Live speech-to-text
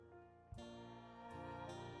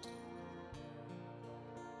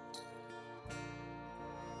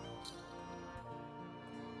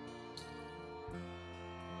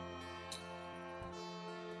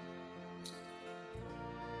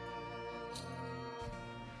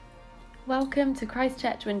Welcome to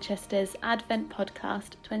Christchurch Winchester's Advent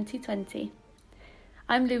Podcast 2020.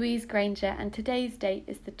 I'm Louise Granger and today's date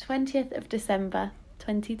is the 20th of December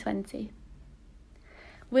 2020.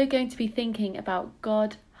 We're going to be thinking about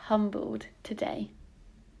God humbled today.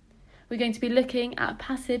 We're going to be looking at a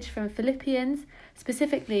passage from Philippians,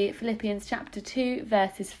 specifically Philippians chapter 2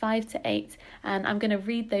 verses 5 to 8, and I'm going to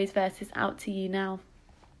read those verses out to you now.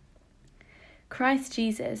 Christ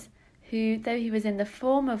Jesus, who, though he was in the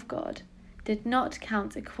form of God, did not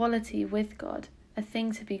count equality with God a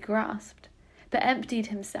thing to be grasped, but emptied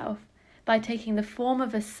himself by taking the form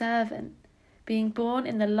of a servant, being born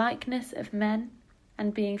in the likeness of men,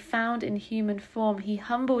 and being found in human form, he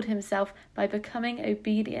humbled himself by becoming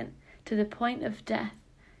obedient to the point of death,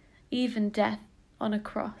 even death on a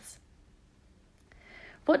cross.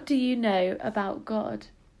 What do you know about God?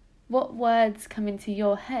 What words come into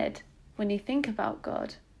your head when you think about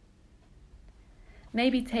God?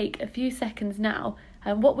 Maybe take a few seconds now,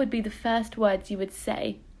 and what would be the first words you would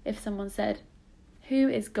say if someone said, "Who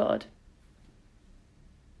is God?"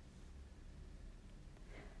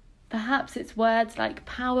 Perhaps it's words like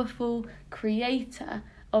powerful, creator,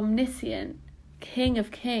 omniscient, King of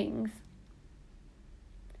Kings.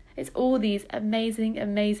 It's all these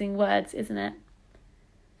amazing words, isn't it?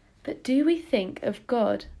 But do we think of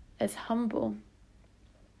God as humble?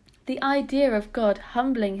 The idea of God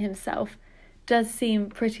humbling himself does seem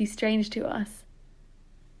pretty strange to us.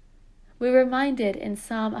 We're reminded in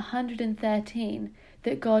Psalm 113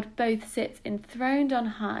 that God both sits enthroned on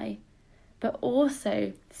high, but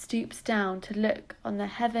also stoops down to look on the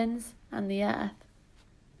heavens and the earth.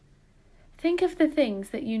 Think of the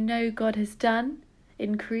things that you know God has done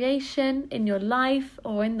in creation, in your life,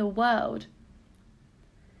 or in the world.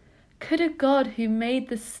 Could a God who made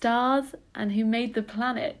the stars and who made the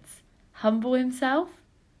planets humble himself?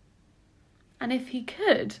 And if he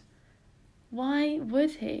could, why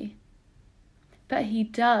would he? But he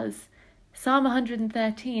does. Psalm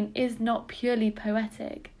 113 is not purely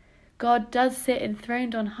poetic. God does sit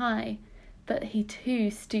enthroned on high, but he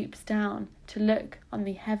too stoops down to look on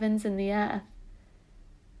the heavens and the earth.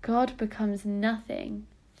 God becomes nothing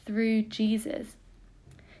through Jesus.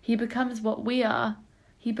 He becomes what we are.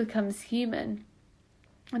 He becomes human.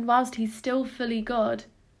 And whilst he's still fully God,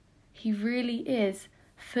 he really is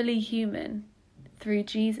fully human through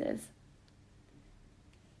Jesus.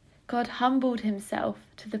 God humbled himself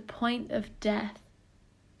to the point of death.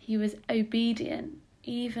 He was obedient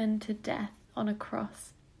even to death on a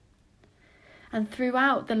cross. And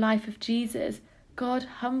throughout the life of Jesus, God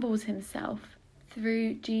humbles himself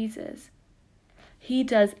through Jesus. He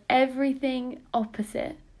does everything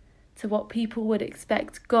opposite to what people would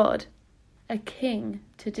expect God, a king,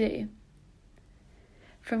 to do.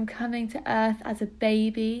 From coming to earth as a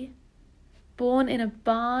baby, born in a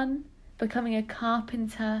barn, becoming a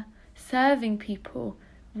carpenter, serving people,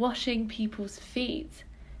 washing people's feet,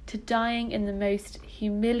 to dying in the most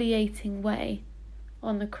humiliating way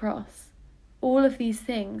on the cross. All of these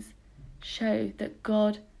things show that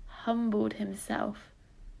God humbled himself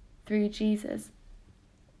through Jesus.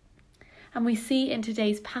 And we see in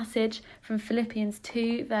today's passage from Philippians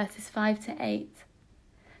 2 verses 5 to 8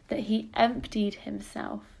 that he emptied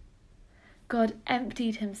himself. God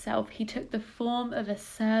emptied himself. He took the form of a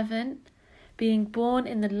servant, being born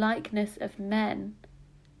in the likeness of men,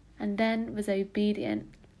 and then was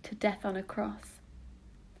obedient to death on a cross.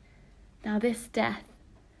 Now this death,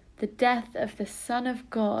 the death of the Son of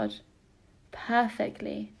God,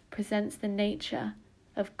 perfectly presents the nature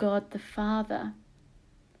of God the Father.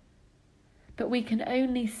 But we can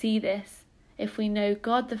only see this if we know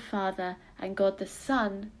God the Father and God the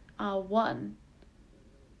Son are one.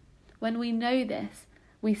 When we know this,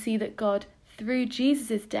 we see that God, through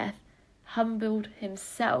Jesus' death, humbled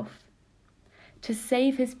himself. To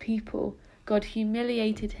save his people, God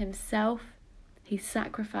humiliated himself. He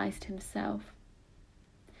sacrificed himself.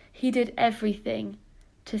 He did everything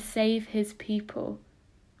to save his people,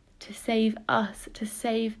 to save us, to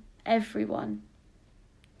save everyone.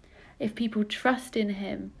 If people trust in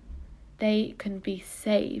him, they can be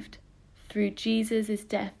saved through Jesus'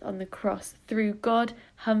 death on the cross, through God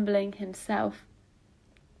humbling himself.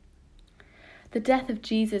 The death of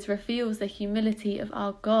Jesus reveals the humility of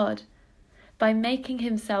our God. By making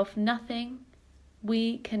himself nothing,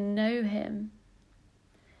 we can know him.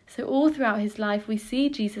 So all throughout his life we see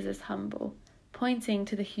Jesus as humble, pointing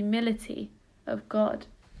to the humility of God.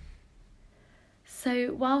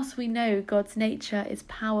 So whilst we know God's nature is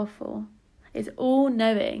powerful, is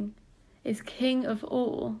all-knowing, is King of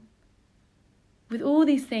all, with all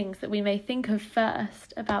these things that we may think of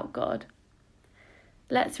first about God,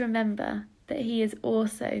 let's remember that he is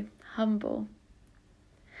also humble.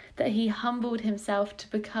 That he humbled himself to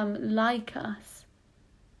become like us.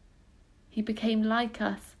 He became like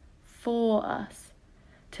us for us,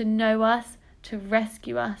 to know us, to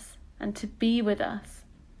rescue us, and to be with us.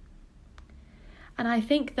 And I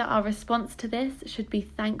think that our response to this should be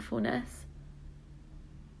thankfulness.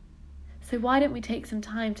 So why don't we take some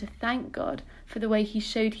time to thank God for the way he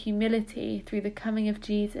showed humility through the coming of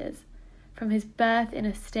Jesus, from his birth in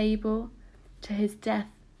a stable to his death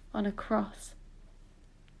on a cross.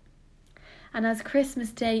 And as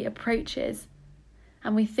Christmas Day approaches,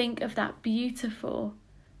 and we think of that beautiful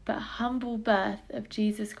but humble birth of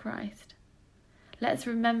Jesus Christ, let's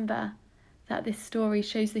remember that this story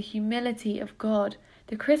shows the humility of God.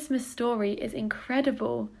 The Christmas story is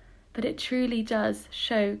incredible, but it truly does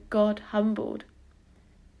show God humbled.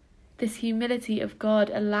 This humility of God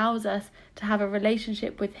allows us to have a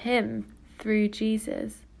relationship with him through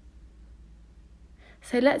Jesus.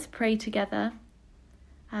 So let's pray together.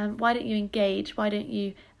 Why don't you engage? Why don't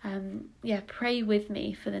you pray with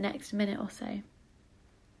me for the next minute or so?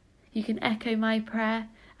 You can echo my prayer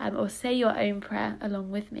or say your own prayer along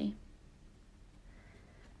with me.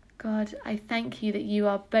 God, I thank you that you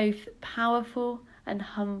are both powerful and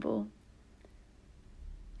humble.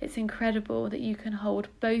 It's incredible that you can hold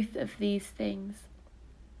both of these things.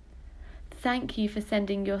 Thank you for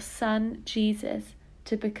sending your Son, Jesus,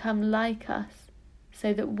 to become like us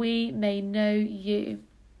so that we may know you.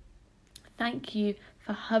 Thank you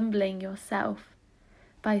for humbling yourself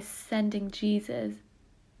by sending Jesus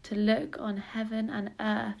to look on heaven and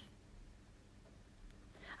earth.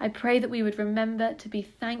 I pray that we would remember to be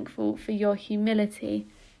thankful for your humility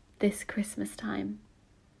this Christmas time.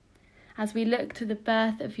 As we look to the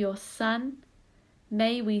birth of your Son,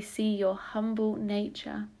 may we see your humble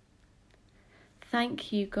nature.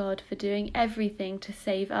 Thank you, God, for doing everything to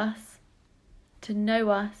save us, to know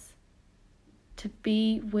us, to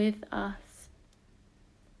be with us.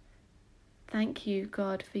 Thank you,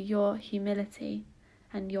 God, for your humility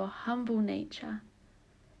and your humble nature.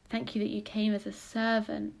 Thank you that you came as a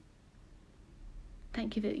servant.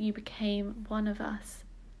 Thank you that you became one of us,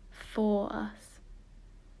 for us.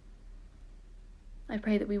 I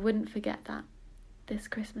pray that we wouldn't forget that this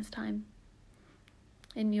Christmas time.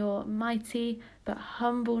 In your mighty but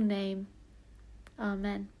humble name,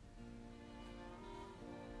 Amen.